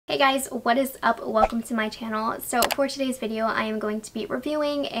Hey guys, what is up? Welcome to my channel. So for today's video, I am going to be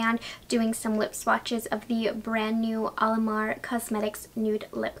reviewing and doing some lip swatches of the brand new Alamar Cosmetics Nude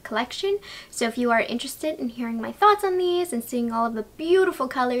Lip Collection. So if you are interested in hearing my thoughts on these and seeing all of the beautiful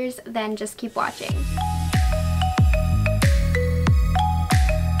colors, then just keep watching.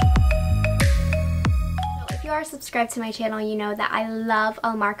 If you are subscribed to my channel, you know that I love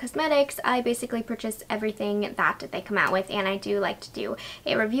Alamar Cosmetics. I basically purchase everything that they come out with, and I do like to do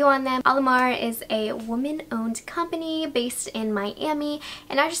a review on them. Alamar is a woman-owned company based in Miami,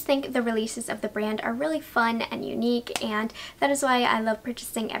 and I just think the releases of the brand are really fun and unique, and that is why I love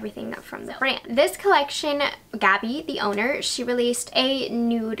purchasing everything from the brand. This collection, Gabby, the owner, she released a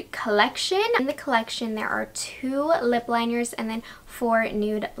nude collection. In the collection, there are 2 lip liners and then 4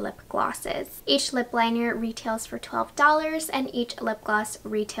 nude lip glosses. Each lip liner retails for $12 and each lip gloss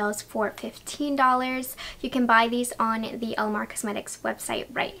retails for $15. You can buy these on the Alamar Cosmetics website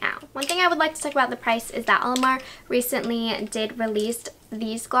right now. One thing I would like to talk about the price is that Alamar recently did release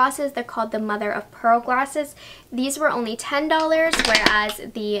these glosses. They're called the Mother of Pearl glosses. These were only $10,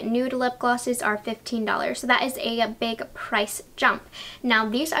 whereas the nude lip glosses are $15. So that is a big price jump. Now,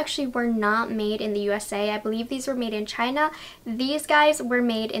 these actually were not made in the USA. I believe these were made in China. These guys were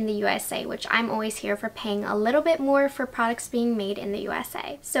made in the USA, which I'm always here for paying a little bit more for products being made in the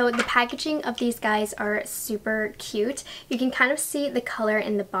USA. So the packaging of these guys are super cute. You can kind of see the color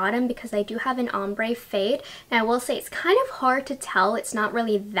in the bottom because they do have an ombre fade. Now, I will say it's kind of hard to tell. It's not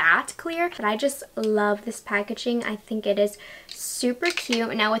really that clear, but I just love this packaging. I think it is super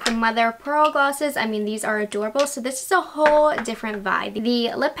cute. Now with the Mother of Pearl glosses, I mean, these are adorable, so this is a whole different vibe.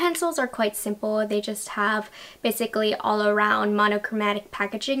 The lip pencils are quite simple. They just have basically all around monochromatic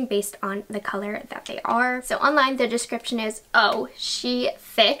packaging based on the color that they are. So online the description is, oh, she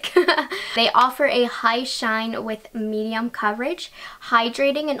thick. They offer a high shine with medium coverage,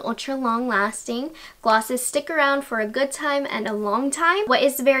 hydrating and ultra long lasting. Glosses stick around for a good time and a long time. What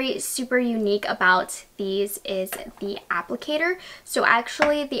is very super unique about these is the applicator. So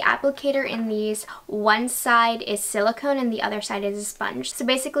actually the applicator in these, one side is silicone and the other side is a sponge. So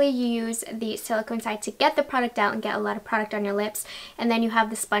basically you use the silicone side to get the product out and get a lot of product on your lips, and then you have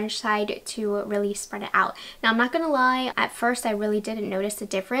the sponge side to really spread it out. Now I'm not gonna lie, at first I really didn't notice the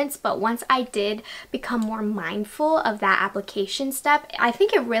difference, but once I did become more mindful of that application step, I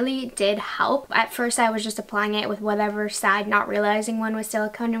think it really did help. At first I was just applying it with whatever side, not realizing one was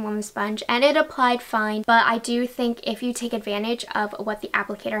silicone and one was sponge, and it applied fine. But I do think if you take advantage of what the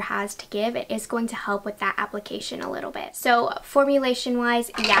applicator has to give, it is going to help with that application a little bit. So formulation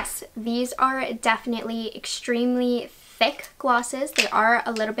wise, yes, these are definitely extremely thick glosses. They are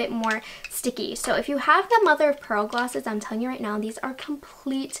a little bit more sticky. So if you have the Mother of Pearl glosses, I'm telling you right now, these are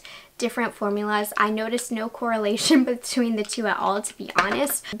complete different formulas. I noticed no correlation between the two at all, to be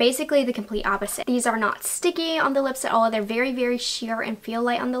honest. Basically the complete opposite. These are not sticky on the lips at all. They're very, very sheer and feel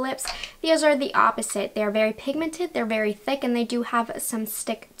light on the lips. These are the opposite. They're very pigmented, they're very thick, and they do have some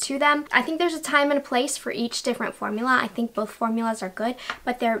stick to them. I think there's a time and a place for each different formula. I think both formulas are good,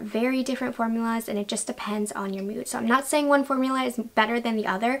 but they're very different formulas, and it just depends on your mood. So I'm not saying one formula is better than the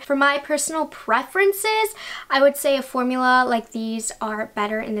other. For my personal preferences, I would say a formula like these are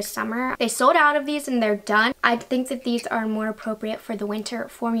better in the summer. They sold out of these and they're done. I think that these are more appropriate for the winter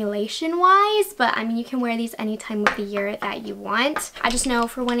formulation wise, but I mean, you can wear these any time of the year that you want. I just know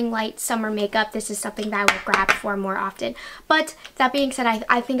for wanting light summer makeup, this is something that I will grab for more often. But that being said,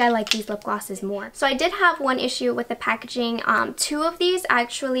 I think I like these lip glosses more. So I did have one issue with the packaging. 2 of these,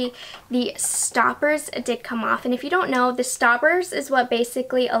 actually, the stoppers did come off. And if you don't know, the stoppers is what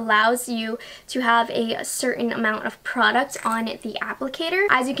basically allows you to have a certain amount of product on the applicator.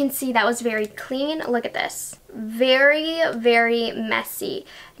 As you can see, that was very clean. Look at this. Very, very messy.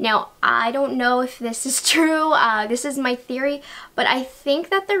 Now, I don't know if this is true. This is my theory, but I think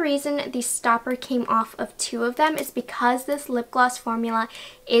that the reason the stopper came off of 2 of them is because this lip gloss formula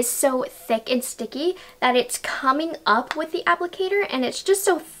is so thick and sticky that it's coming up with the applicator, and it's just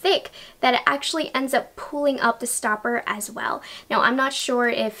so thick that it actually ends up pulling up the stopper as well. Now, I'm not sure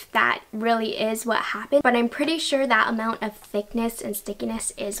if that really is what happened, but I'm pretty sure that amount of thickness and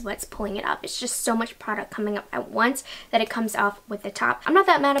stickiness is what's pulling it up. It's just so much product coming up at once that it comes off with the top. I'm not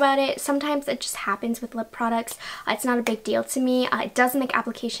that mad about it. Sometimes it just happens with lip products. It's not a big deal to me. It does make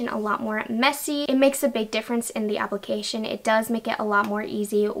application a lot more messy. It makes a big difference in the application. It does make it a lot more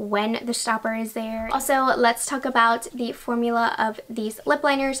easy when the stopper is there. Also, let's talk about the formula of these lip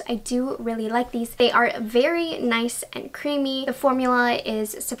liners. I do really like these. They are very nice and creamy. The formula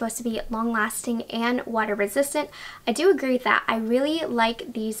is supposed to be long lasting and water resistant. I do agree with that. I really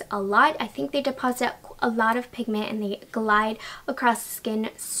like these a lot. I think they deposit a lot of pigment and they glide across the skin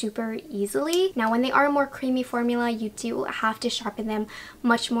super easily. Now when they are a more creamy formula, you do have to sharpen them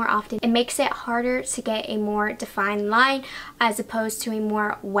much more often. It makes it harder to get a more defined line as opposed to a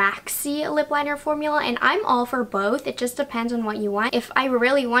more waxy lip liner formula, and I'm all for both. It just depends on what you want. If I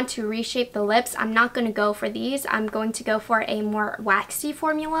really want to reshape the lips, I'm not going to go for these. I'm going to go for a more waxy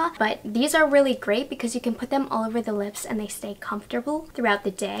formula, but these are really great because you can put them all over the lips and they stay comfortable throughout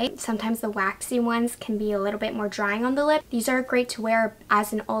the day. Sometimes the waxy ones can be a little bit more drying on the lip. These are great to wear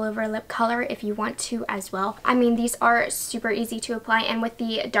as an all over lip color if you want to as well. I mean, these are super easy to apply, and with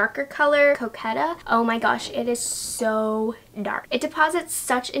the darker color Coquetta, oh my gosh, it is so dark. It deposits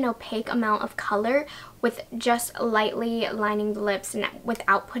such an opaque amount of color with just lightly lining the lips and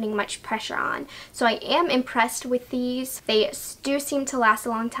without putting much pressure on. So I am impressed with these. They do seem to last a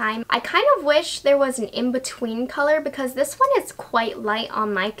long time. I kind of wish there was an in-between color because this one is quite light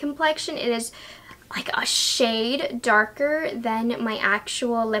on my complexion. It is like a shade darker than my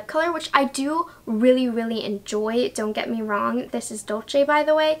actual lip color, which I do really enjoy. Don't get me wrong. This is Dulce, by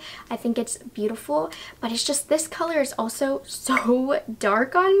the way. I think it's beautiful, but it's just this color is also so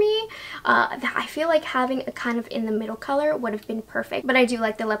dark on me that I feel like having a kind of in the middle color would have been perfect, but I do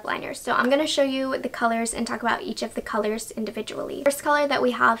like the lip liners. So I'm going to show you the colors and talk about each of the colors individually. First color that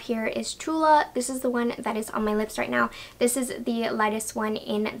we have here is Chula. This is the one that is on my lips right now. This is the lightest one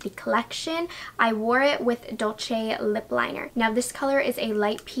in the collection. I wore it with Dulce lip liner. Now this color is a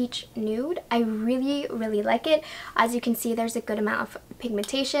light peach nude. I really like it. As you can see, there's a good amount of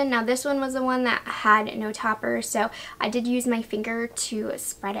pigmentation. Now this one was the one that had no topper, so I did use my finger to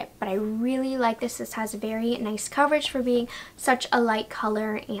spread it, but I really like this. This has very nice coverage for being such a light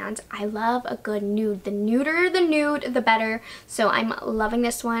color, and I love a good nude. The nuder the nude, the better. So I'm loving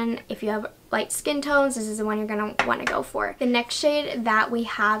this one. If you have light skin tones, this is the one you're gonna want to go for. The next shade that we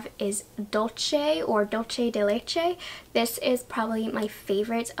have is Dulce or Dulce de Leche. This is probably my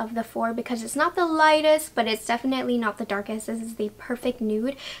favorite of the four because it's not the lightest, but it's definitely not the darkest. This is the perfect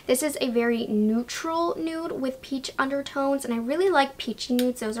nude. This is a very neutral nude with peach undertones, and I really like peachy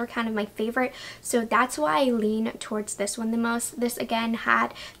nudes. Those are kind of my favorite, so that's why I lean towards this one the most. This again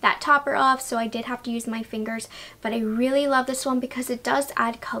had that topper off, so I did have to use my fingers, but I really love this one because it does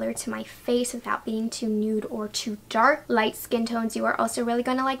add color to my face without being too nude or too dark. Light skin tones, you are also really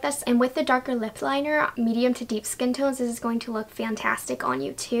going to like this, and with the darker lip liner, medium to deep skin tones, this is going to look fantastic on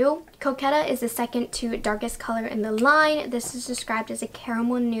you too. Coquetta is the second to darkest color in the line. This is described as a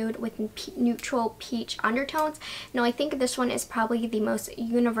caramel nude with neutral peach undertones. Now I think this one is probably the most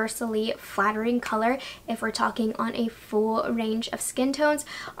universally flattering color if we're talking on a full range of skin tones.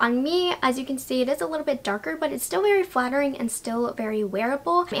 On me, as you can see, it is a little bit darker, but it's still very flattering and still very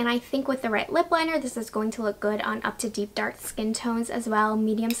wearable, and I think with the right lip liner, this is going to look good on up to deep dark skin tones as well.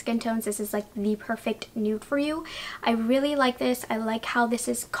 Medium skin tones, this is like the perfect nude for you. I really like this. I like how this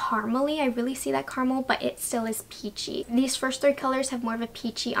is caramely. I really see that caramel, but it still is peachy. These first three colors have more of a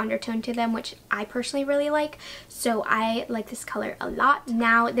peachy undertone to them, which I personally really like, so I like this color a lot.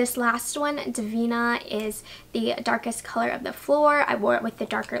 Now this last one, Divina, is the darkest color of the four. I wore it with the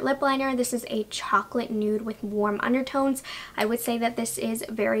darker lip liner. This is a chocolate nude with warm undertones. I would say that this is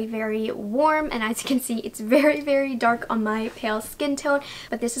very warm, and as you can see, it's very dark on my pale skin tone,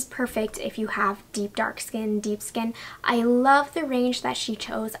 but this is perfect if you have deep dark skin, deep skin. I love the range that she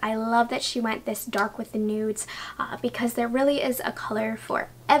chose. I love that she went this dark with the nudes because there really is a color for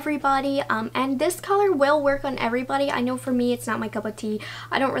everybody, and this color will work on everybody. I know for me it's not my cup of tea.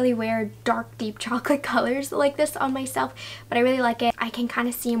 I don't really wear dark deep chocolate colors like this on myself, but I really like it. I can kind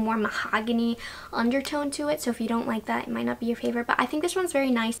of see a more mahogany undertone to it, so if you don't like that, it might not be your favorite, but I think this one's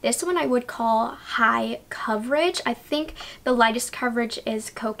very nice. This one I would call high coverage. I think the lightest coverage is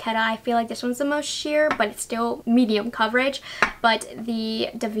Coquetta. I feel like this one's the most sheer, but it's still medium coverage, but the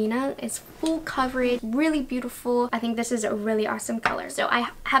Divina is full coverage, really beautiful. I think this is a really awesome color. So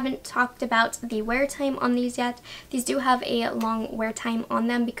I haven't talked about the wear time on these yet. These do have a long wear time on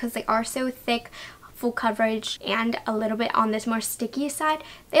them because they are so thick, full coverage, and a little bit on this more sticky side.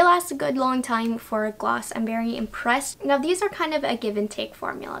 They last a good long time for a gloss. I'm very impressed. Now these are kind of a give and take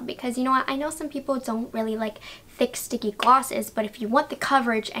formula because, you know what, I know some people don't really like thick sticky glosses, but if you want the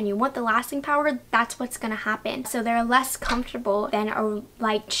coverage and you want the lasting power, that's what's gonna happen. So they're less comfortable than a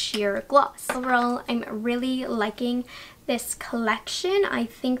light sheer gloss. Overall, I'm really liking this collection. I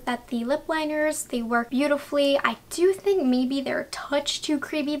think that the lip liners, they work beautifully. I do think maybe they're a touch too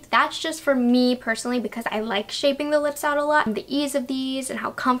creamy, but that's just for me personally because I like shaping the lips out a lot. And the ease of these and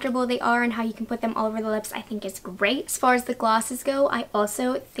how comfortable they are and how you can put them all over the lips, I think is great. As far as the glosses go, I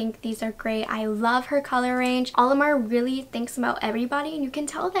also think these are great. I love her color range. All Alamar really thinks about everybody, and you can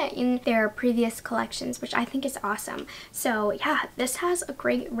tell that in their previous collections, which I think is awesome. So yeah, this has a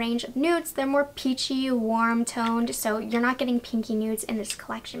great range of nudes. They're more peachy, warm toned, so you're not getting pinky nudes in this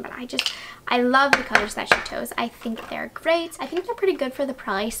collection, but I love the colors that she chose. I think they're great. I think they're pretty good for the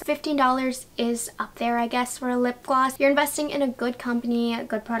price. $15 is up there, I guess, for a lip gloss. You're investing in a good company,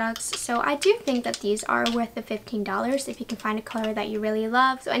 good products, so I do think that these are worth the $15 if you can find a color that you really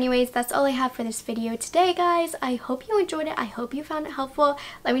love. So anyways, that's all I have for this video today, guys. I hope you enjoyed it. I hope you found it helpful.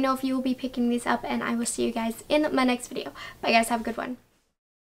 Let me know if you will be picking these up, and I will see you guys in my next video. Bye guys, have a good one.